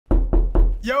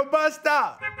Yo, bus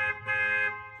stop.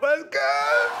 What's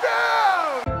good,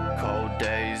 bro? Cold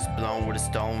days, blown with a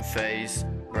stone face.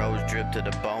 Bros drip to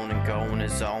the bone and going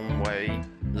his own way.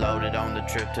 Loaded on the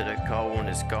trip to the cold and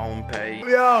it's gon' pay.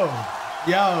 Yo.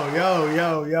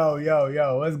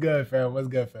 What's good, fam? What's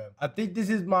good, fam? I think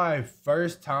this is my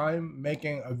first time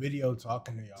making a video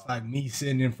talking to y'all. It's like me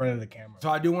sitting in front of the camera. So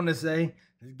I do want to say,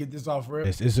 let's get this off real.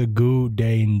 It's a good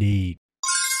day indeed.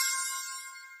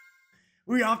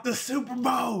 We off the Super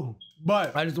Bowl.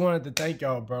 But I just wanted to thank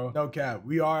y'all, bro. No cap.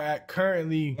 We are at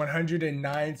currently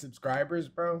 109 subscribers,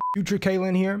 bro. Future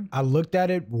Kaylin here. I looked at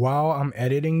it while I'm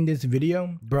editing this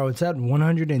video. Bro, it's at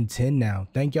 110 now.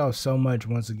 Thank y'all so much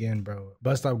once again, bro.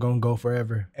 Bus Stop gonna go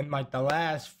forever. And like the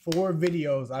last 4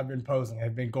 videos I've been posting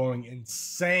have been going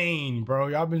insane, bro.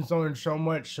 Y'all been showing so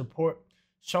much support.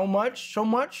 So much.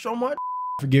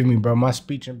 Forgive me, bro. My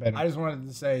speech impediment. I just wanted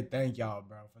to say thank y'all,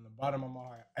 bro. From the bottom of my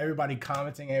heart. Everybody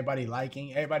commenting, everybody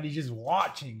liking, everybody just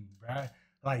watching, bro.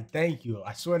 Like, thank you.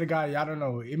 I swear to God, y'all don't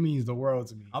know. It means the world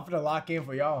to me. I'm finna lock in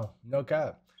for y'all. No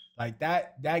cap. Like,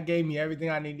 that gave me everything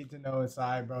I needed to know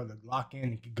inside, bro. To lock in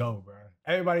and go, bro.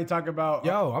 Everybody talk about,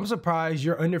 yo, I'm surprised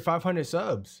you're under 500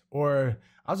 subs. Or,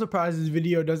 I'm surprised this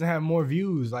video doesn't have more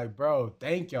views. Like, bro,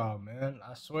 thank y'all, man.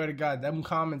 I swear to God, them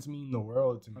comments mean the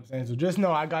world to me. You know what I'm saying? So just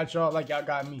know I got y'all like y'all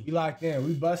got me. We locked in.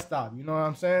 We Bus Stop. You know what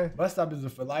I'm saying? Bus Stop is a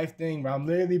for life thing, bro. I'm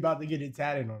literally about to get it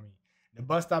tatted on me. The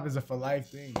Bus Stop is a for life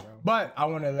thing, bro. But I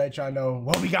want to let y'all know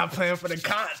what we got planned for the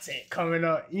content coming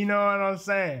up. You know what I'm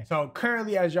saying? So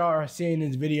currently, as y'all are seeing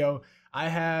this video, I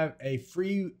have a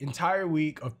free entire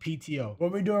week of PTO.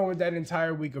 What we're doing with that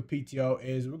entire week of PTO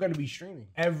is we're going to be streaming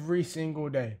every single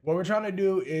day. What we're trying to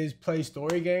do is play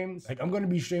story games. Like, I'm going to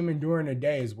be streaming during the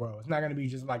day as well. It's not going to be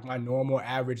just like my normal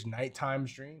average nighttime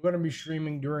stream. We're going to be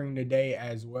streaming during the day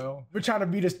as well. We're trying to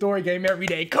beat a story game every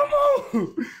day. Come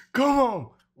on.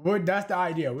 Come on. That's the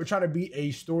idea. We're trying to beat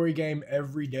a story game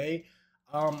every day.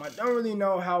 I don't really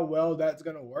know how well that's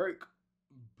going to work,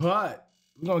 but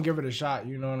we're gonna give it a shot,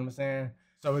 you know what I'm saying?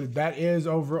 So that is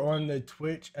over on the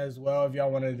Twitch as well. If y'all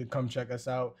wanted to come check us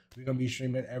out, we're gonna be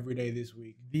streaming every day this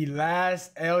week. The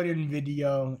last Elden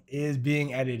video is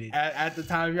being edited. At the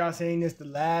time y'all seeing this, the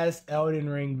last Elden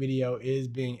Ring video is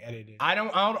being edited. I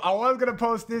was gonna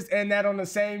post this and that on the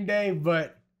same day, but you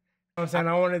know what I'm saying,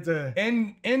 I wanted to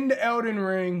end the Elden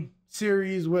Ring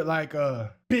series with like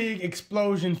a big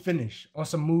explosion finish on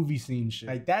some movie scene shit.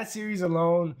 Like, that series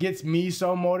alone gets me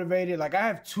so motivated. Like, I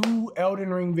have 2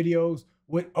 Elden Ring videos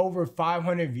with over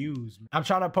 500 views. I'm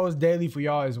trying to post daily for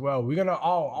y'all as well.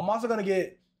 I'm also gonna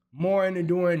get more into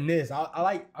doing this.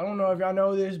 I don't know if y'all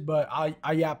know this, but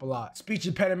I yap a lot. Speech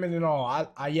impediment and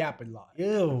all, I yap a lot.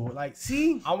 Ew, like,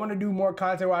 see? I wanna do more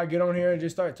content where I get on here and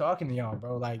just start talking to y'all,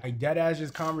 bro. Like dead ass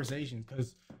just conversations.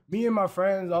 Cause me and my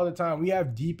friends all the time, we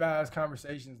have deep ass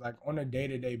conversations like on a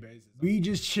day-to-day basis. We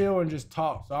just chill and just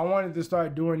talk. So I wanted to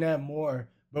start doing that more,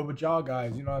 but with y'all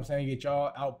guys, you know what I'm saying? Get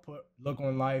y'all output, look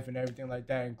on life and everything like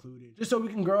that included. Just so we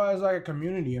can grow as like a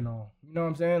community and all. You know what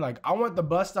I'm saying? Like, I want the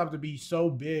Bus Stop to be so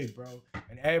big, bro.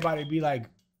 And everybody be like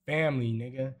family,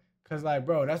 nigga. Cause like,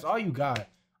 bro, that's all you got.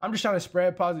 I'm just trying to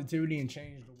spread positivity and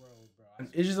change the world, bro.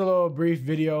 It's just a little brief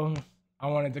video I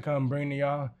wanted to come bring to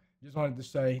y'all. Just wanted to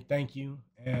say thank you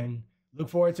and look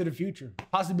forward to the future.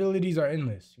 Possibilities are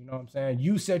endless. You know what I'm saying?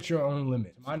 You set your own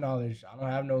limits. To my knowledge, I don't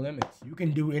have no limits. You can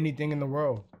do anything in the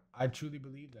world. I truly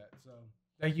believe that. So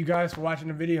thank you guys for watching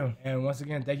the video. And once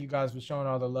again, thank you guys for showing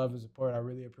all the love and support. I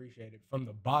really appreciate it. From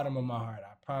the bottom of my heart,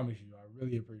 I promise you, I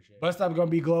really appreciate it. Bus Stop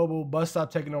gonna be global. Bus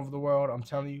Stop taking over the world. I'm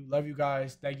telling you, love you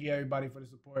guys. Thank you everybody for the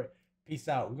support. Peace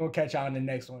out. We're gonna catch y'all in the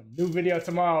next one. New video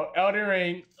tomorrow. Elden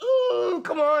Ring. Ooh,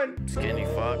 come on. Skinny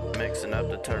fuck, mixing up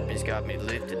the terpenes got me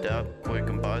lifted up. Quick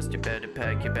and bust, you better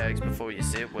pack your bags before you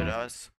sit with us.